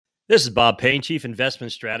This is Bob Payne, Chief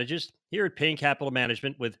Investment Strategist, here at Payne Capital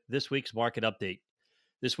Management with this week's market update.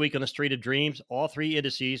 This week on the Street of Dreams, all three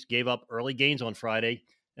indices gave up early gains on Friday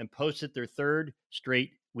and posted their third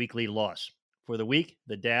straight weekly loss. For the week,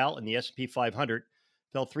 the Dow and the S&P 500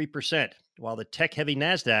 fell 3%, while the tech-heavy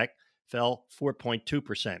NASDAQ fell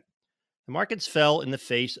 4.2%. The markets fell in the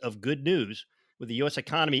face of good news, with the U.S.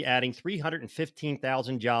 economy adding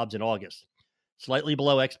 315,000 jobs in August, slightly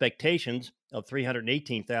below expectations of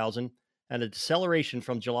 318,000 and a deceleration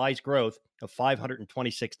from July's growth of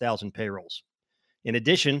 526,000 payrolls. In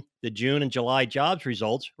addition, the June and July jobs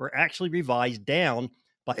results were actually revised down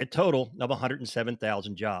by a total of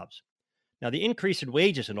 107,000 jobs. Now, the increase in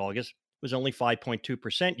wages in August was only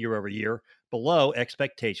 5.2% year over year, below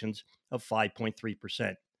expectations of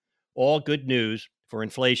 5.3%. All good news for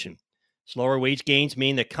inflation. Slower wage gains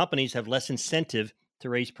mean that companies have less incentive to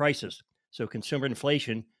raise prices, so consumer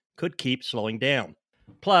inflation could keep slowing down.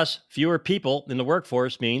 Plus, fewer people in the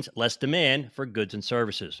workforce means less demand for goods and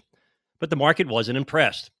services. But the market wasn't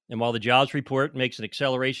impressed, and while the jobs report makes an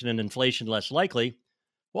acceleration in inflation less likely,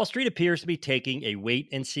 Wall Street appears to be taking a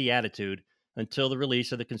wait-and-see attitude until the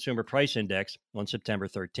release of the Consumer Price Index on September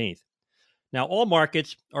 13th. Now, all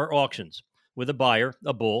markets are auctions, with a buyer,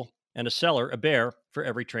 a bull, and a seller, a bear, for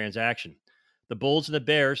every transaction. The bulls and the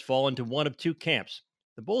bears fall into one of two camps.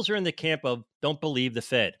 The bulls are in the camp of don't believe the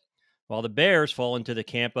Fed, while the bears fall into the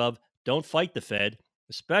camp of don't fight the Fed,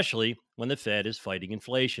 especially when the Fed is fighting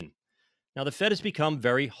inflation. Now, the Fed has become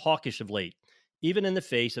very hawkish of late, even in the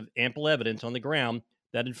face of ample evidence on the ground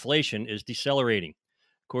that inflation is decelerating.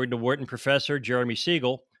 According to Wharton professor Jeremy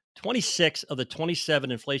Siegel, 26 of the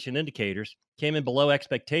 27 inflation indicators came in below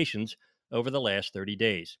expectations over the last 30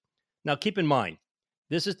 days. Now, keep in mind,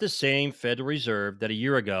 this is the same Federal Reserve that a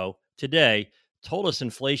year ago, today, told us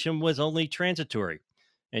inflation was only transitory.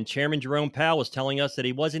 And Chairman Jerome Powell was telling us that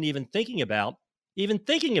he wasn't even thinking about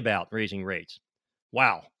raising rates.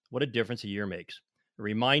 Wow, what a difference a year makes. A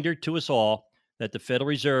reminder to us all that the Federal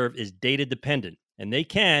Reserve is data dependent, and they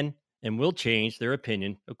can and will change their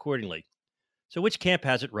opinion accordingly. So which camp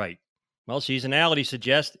has it right? Well, seasonality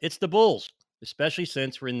suggests it's the bulls, especially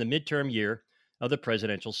since we're in the midterm year of the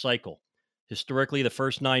presidential cycle. Historically, the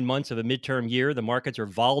first 9 months of a midterm year, the markets are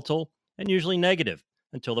volatile and usually negative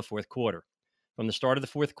until the fourth quarter. From the start of the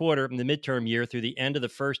fourth quarter in the midterm year through the end of the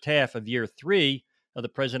first half of year 3 of the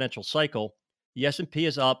presidential cycle, the S&P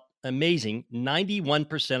is up amazing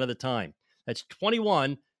 91% of the time. That's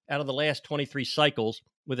 21 out of the last 23 cycles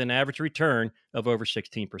with an average return of over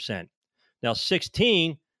 16%. Now,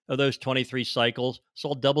 16 of those 23 cycles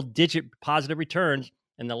saw double-digit positive returns,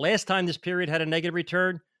 and the last time this period had a negative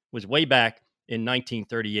return was way back in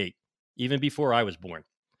 1938, even before I was born.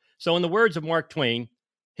 So in the words of Mark Twain,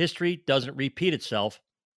 history doesn't repeat itself,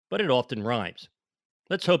 but it often rhymes.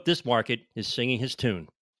 Let's hope this market is singing his tune.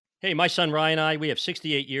 Hey, my son Ryan and I, we have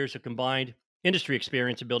 68 years of combined industry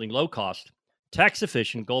experience in building low-cost,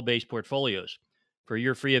 tax-efficient, goal-based portfolios. For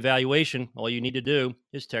your free evaluation, all you need to do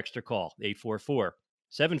is text or call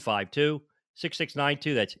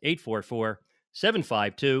 844-752-6692. That's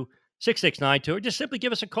 844-752-6692. Or just simply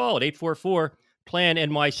give us a call at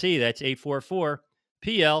 844-PLAN-NYC. That's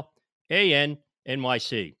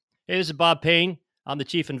 844-PLAN-NYC. Hey, this is Bob Payne. I'm the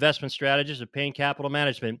Chief Investment Strategist of Payne Capital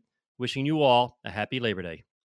Management, wishing you all a happy Labor Day.